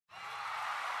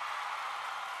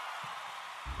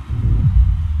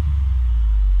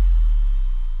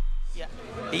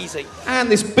Easy.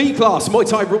 And this B-class Muay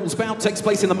Thai rules bout takes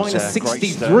place in the minus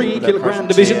 63 kilogram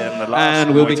division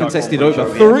and will be contested over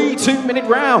 3 2-minute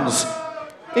rounds.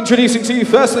 Introducing to you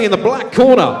firstly in the black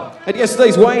corner. At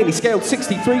yesterday's weigh-in, he scaled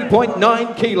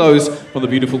 63.9 kilos from the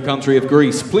beautiful country of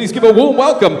Greece. Please give a warm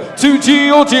welcome to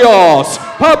Georgios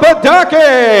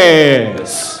Papadakis.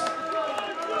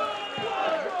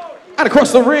 And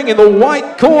across the ring in the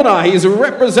white corner, he is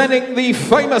representing the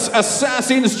famous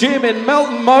Assassin's Gym in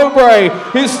Melton Mowbray,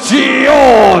 is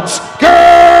George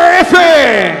Griffiths.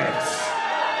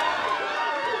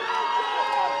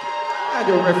 And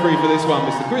your referee for this one,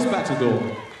 Mr. Chris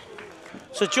Battledore.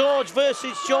 So George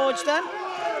versus George then.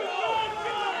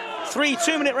 3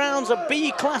 2-minute rounds of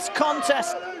B-class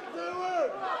contest.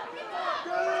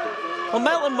 Well,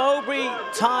 Melton Mowbray,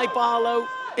 Ty Barlow,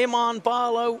 Iman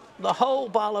Barlow, the whole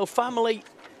Barlow family,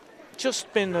 just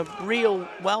been a real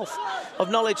wealth of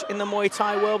knowledge in the Muay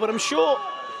Thai world. But I'm sure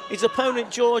his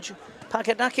opponent, Georgios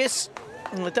Papadakis,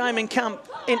 in the Diamond Camp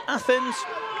in Athens,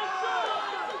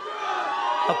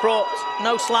 have brought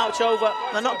no slouch over.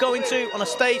 They're not going to on a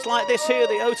stage like this here,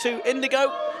 the O2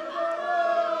 Indigo.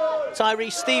 Tyree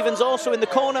Stevens also in the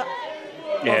corner.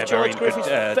 Yeah, George Griffiths,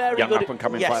 very young good.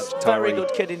 up-and-coming Yes, fighter, very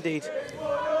good kid indeed.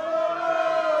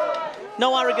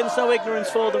 No arrogance, no ignorance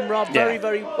for them, Rob. Yeah. Very,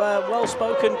 very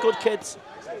well-spoken, good kids.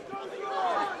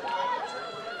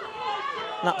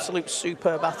 An absolute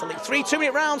superb athlete. 3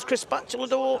 2-minute rounds. Chris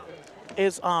Battledore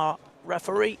is our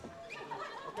referee.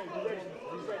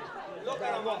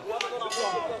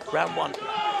 Round 1.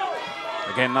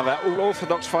 Again, another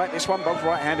all-orthodox fight. This one, both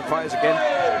right-handed fighters again.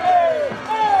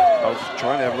 Both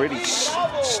trying to really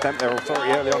stamp their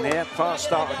authority early on here. Fast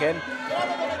start again.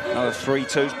 Another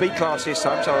 3-2s. B-class this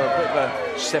time, so a bit of a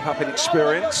step up in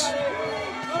experience.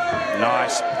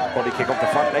 Nice body kick off the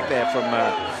front leg there from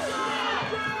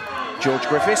George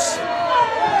Griffiths.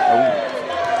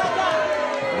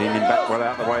 Leaning back well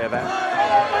out the way of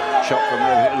that. Shot from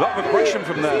a lot of aggression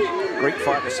from the Greek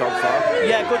fighter so far.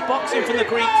 Yeah, good boxing from the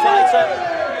Greek fighter.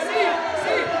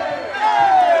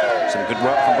 Some good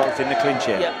work from both in the clinch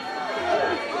here. Yeah.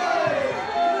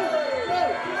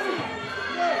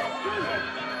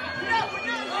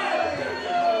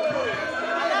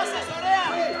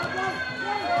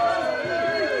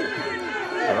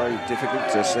 Very difficult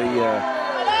to see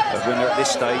a winner at this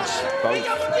stage. Both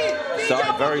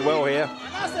started very well here.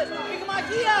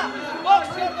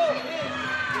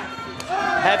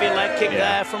 Heavy leg kick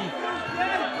there from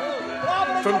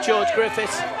George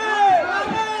Griffiths.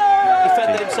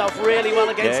 Defended himself really well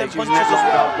against them punches as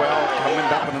well. Coming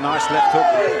back with a nice left hook,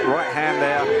 right hand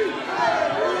there.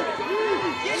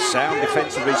 Sound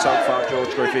defensively so far,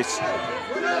 George Griffiths.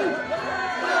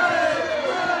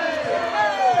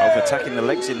 Both attacking the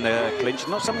legs in the clinch.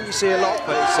 Not something you see a lot,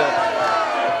 but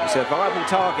it's a viable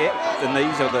target. And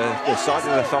these are the sides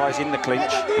of the thighs in the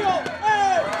clinch.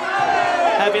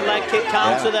 Heavy leg kick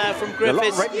counter there from Griffiths. A lot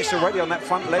of redness already on that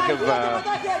front leg of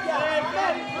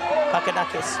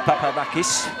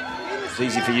Papadakis. It's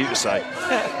easy for you to say.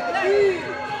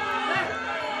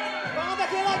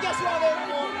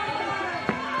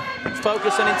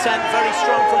 Focus and intent, very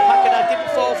strong from Papadakis. Didn't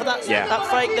fall for that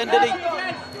fake then, did he?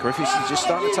 Griffiths is just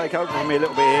starting to take over from me a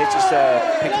little bit here, just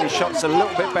picking his shots a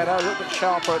little bit better, a little bit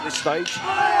sharper at this stage.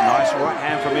 Nice right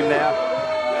hand from him there,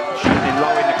 shooting in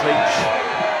low in the clinch.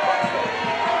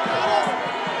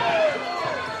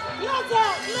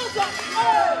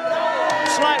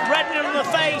 Slight reddening on the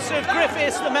face of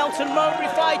Griffiths, the Melton Mowbray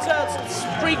fighter.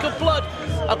 Streak of blood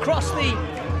across the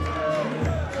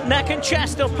neck and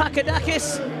chest of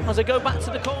Papadakis. As I go back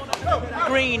to the corner,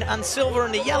 green and silver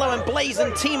and the yellow and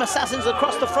blazing Team Assassins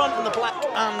across the front, and the black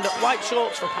and white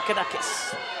shorts for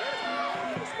Papadakis.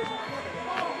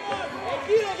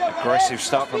 Aggressive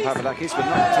start from Papadakis, but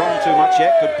not throwing too much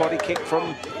yet. Good body kick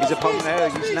from his opponent there,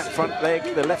 using that front leg,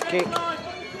 the left kick,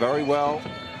 very well.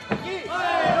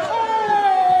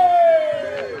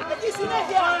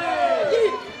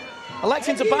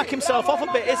 Electing to back himself off a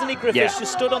bit, isn't he, Griffiths?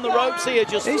 Just stood on the ropes here,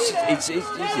 just... He's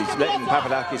letting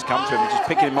Papadakis come to him, just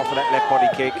picking him off with that left body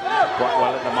kick quite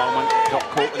well at the moment. Got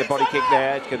caught with the body kick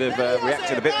there, could have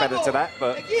reacted a bit better to that,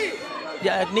 but...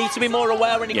 Yeah, needs to be more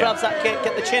aware when he grabs that kick,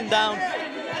 get the chin down,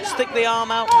 stick the arm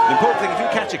out. The important thing, if you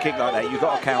catch a kick like that, you've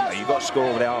got to counter, you've got to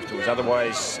score with it afterwards,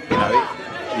 otherwise, you know,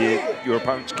 your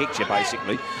opponent's kicked you,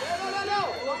 basically.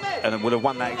 And then would have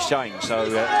won that exchange. So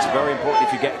it's very important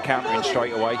if you get a counter in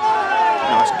straight away.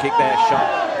 Nice kick there,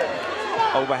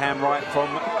 sharp overhand right from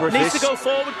Griffiths. Needs to go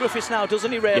forward, Griffiths, now,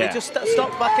 doesn't he, really? Just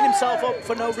stop backing himself up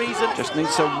for no reason. Just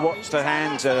needs to watch the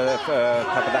hands of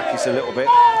Papadakis a little bit.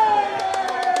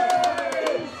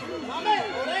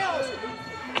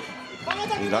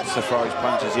 likes to throw his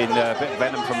punches in. A bit of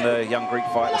venom from the young Greek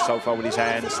fighter so far with his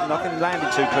hands. Nothing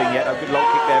landed too clean yet. A good low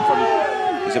kick there from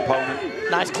his opponent.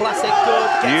 Nice classic, good.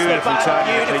 Beautiful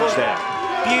turning the clinch there.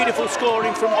 Beautiful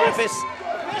scoring from Griffiths.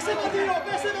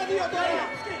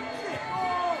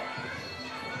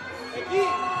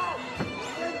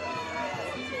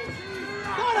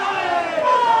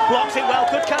 Blocks it well,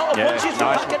 good counter punches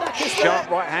from Papadakis. Sharp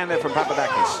right hand there from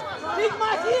Papadakis.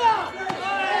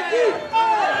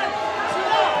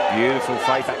 Beautiful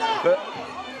fade back. But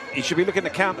he should be looking to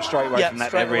counter straight away from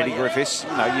that there, really, Griffiths.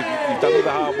 You know, you've done all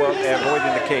the hard work there,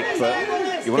 avoiding the kick, but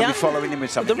you want to be following him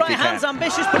with something. The right hand's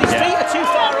ambitious, but his feet are too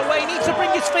far away. He needs to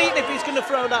bring his feet in if he's going to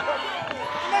throw that.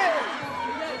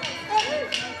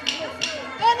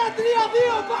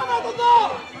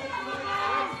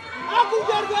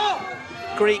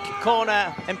 Greek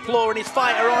corner, imploring his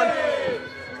fighter on.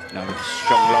 No,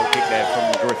 strong low kick there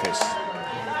from Griffiths.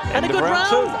 Had a good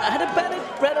round. Had a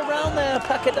better round there,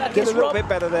 Papadakis. Did a little bit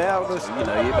better there. You know, that's what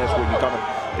you've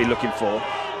got to be looking for.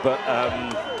 But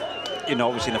you know,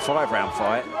 obviously in a 5-round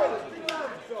fight,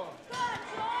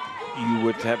 you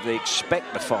would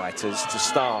expect the fighters to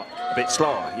start a bit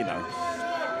slower. You know.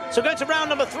 So going to round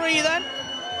number 3 then.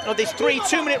 Of this 3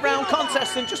 2-minute round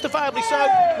contest, and justifiably so.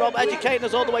 Rob educating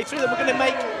us all the way through them. We're going to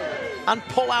make and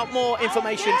pull out more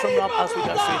information from Rob as we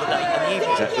go through the day and the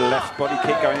evening. That left body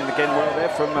kick going in again well there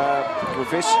from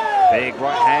Griffiths. Big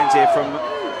right hands here from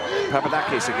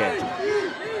Papadakis again.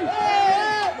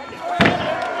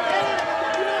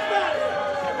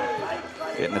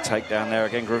 Getting the takedown there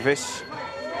again, Griffiths.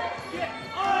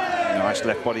 Nice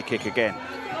left body kick again.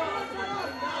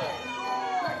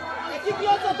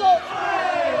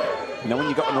 You know, when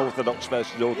you've got an orthodox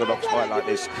versus orthodox fight like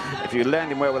this, if you're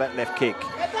landing well with that left kick,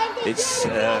 it's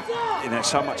you know,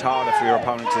 so much harder for your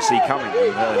opponent to see coming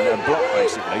and block,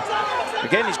 basically.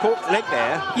 Again, he's caught the leg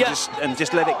there, and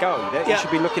just let it go. He should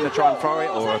be looking to try and throw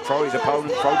it, or throw his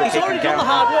opponent, throw the kick and He's already done the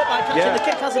hard work by catching the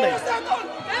kick, hasn't he?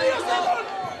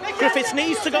 Griffiths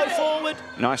needs to go forward.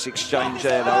 Nice exchange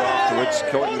there, though, afterwards.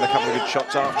 Caught him with a couple of good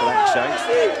shots after that exchange.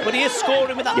 But he is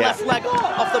scoring with that left leg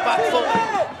off the back foot.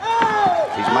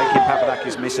 He's making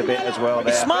Papadakis miss a bit as well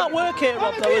there. It's smart work here,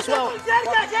 Rob, though, as well. There's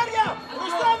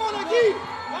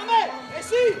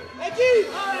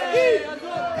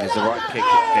the right kick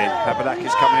again.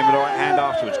 Papadakis coming in with the right hand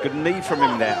afterwards. Good knee from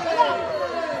him there.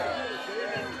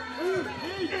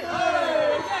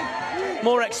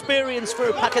 More experience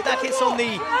for Papadakis on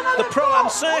the Pro-Am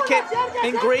circuit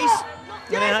in Greece.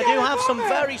 And I do have some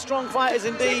very strong fighters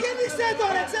indeed. Look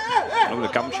at the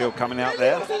gum shield coming out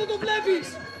there.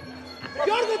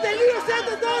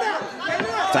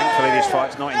 Thankfully this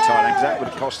fight's not in Thailand, because that would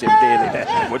have cost him dearly there.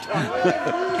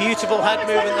 Beautiful head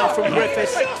movement though from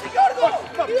Griffiths.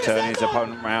 Turning his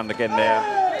opponent round again there.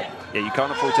 Yeah, you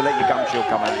can't afford to let your gum shield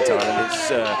come out in Thailand.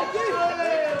 It's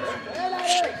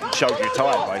shows you're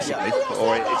tired, basically,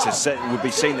 or it would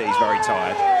be seen that he's very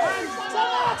tired.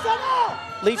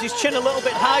 Leaves his chin a little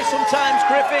bit high sometimes,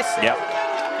 Griffiths. Yep.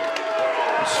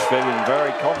 He's feeling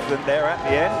very confident there at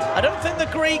the end. I don't think the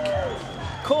Greek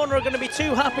corner are going to be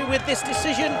too happy with this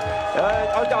decision.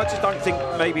 I just don't think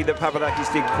maybe that Papadakis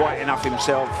did quite enough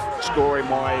himself,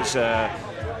 scoring-wise, to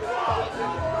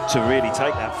really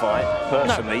take that fight,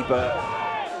 personally, but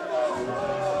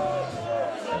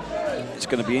it's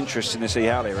going to be interesting to see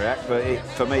how they react. But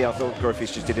for me, I thought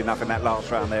Griffiths just did enough in that last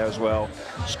round there as well,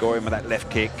 scoring with that left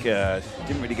kick.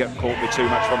 Didn't really get caught with too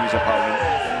much from his opponent.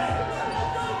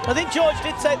 I think George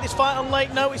did take this fight on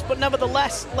late notice, but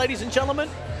nevertheless, ladies and gentlemen,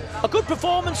 a good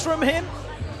performance from him.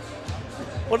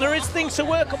 Well, there is things to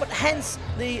work on, but hence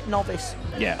the novice.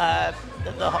 Yeah.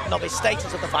 The novice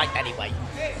status of the fight anyway.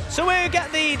 So we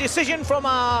get the decision from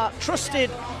our trusted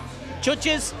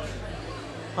judges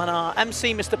and our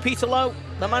MC, Mr. Peter Lowe,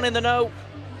 the man in the know,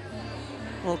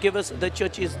 will give us the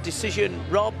judge's decision.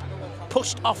 Rob,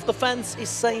 pushed off the fence, is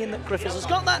saying that Griffiths has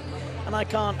got that, and I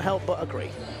can't help but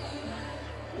agree.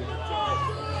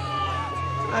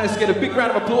 Let's get a big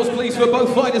round of applause, please, for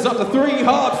both fighters after 3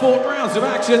 hard-fought rounds of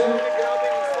action.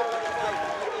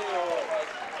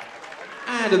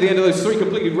 And at the end of those 3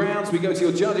 completed rounds, we go to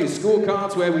your judges'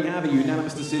 scorecards, where we have a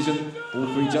unanimous decision. All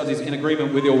 3 judges in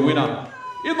agreement with your winner.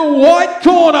 In the white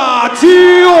corner,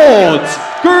 Georgios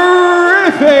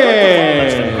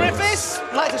Griffiths. Griffiths,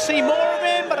 like to see more of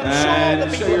him, but I'm sure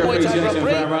the people at Muay Thai Grand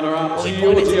Prix runner-up, will be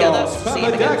putting it together.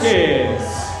 Papadakis.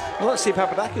 Well, let's see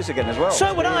Papadakis again as well.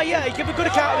 So would I, He gave a good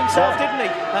account of himself, didn't he?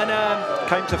 And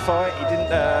came to fight, he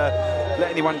didn't let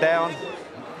anyone down.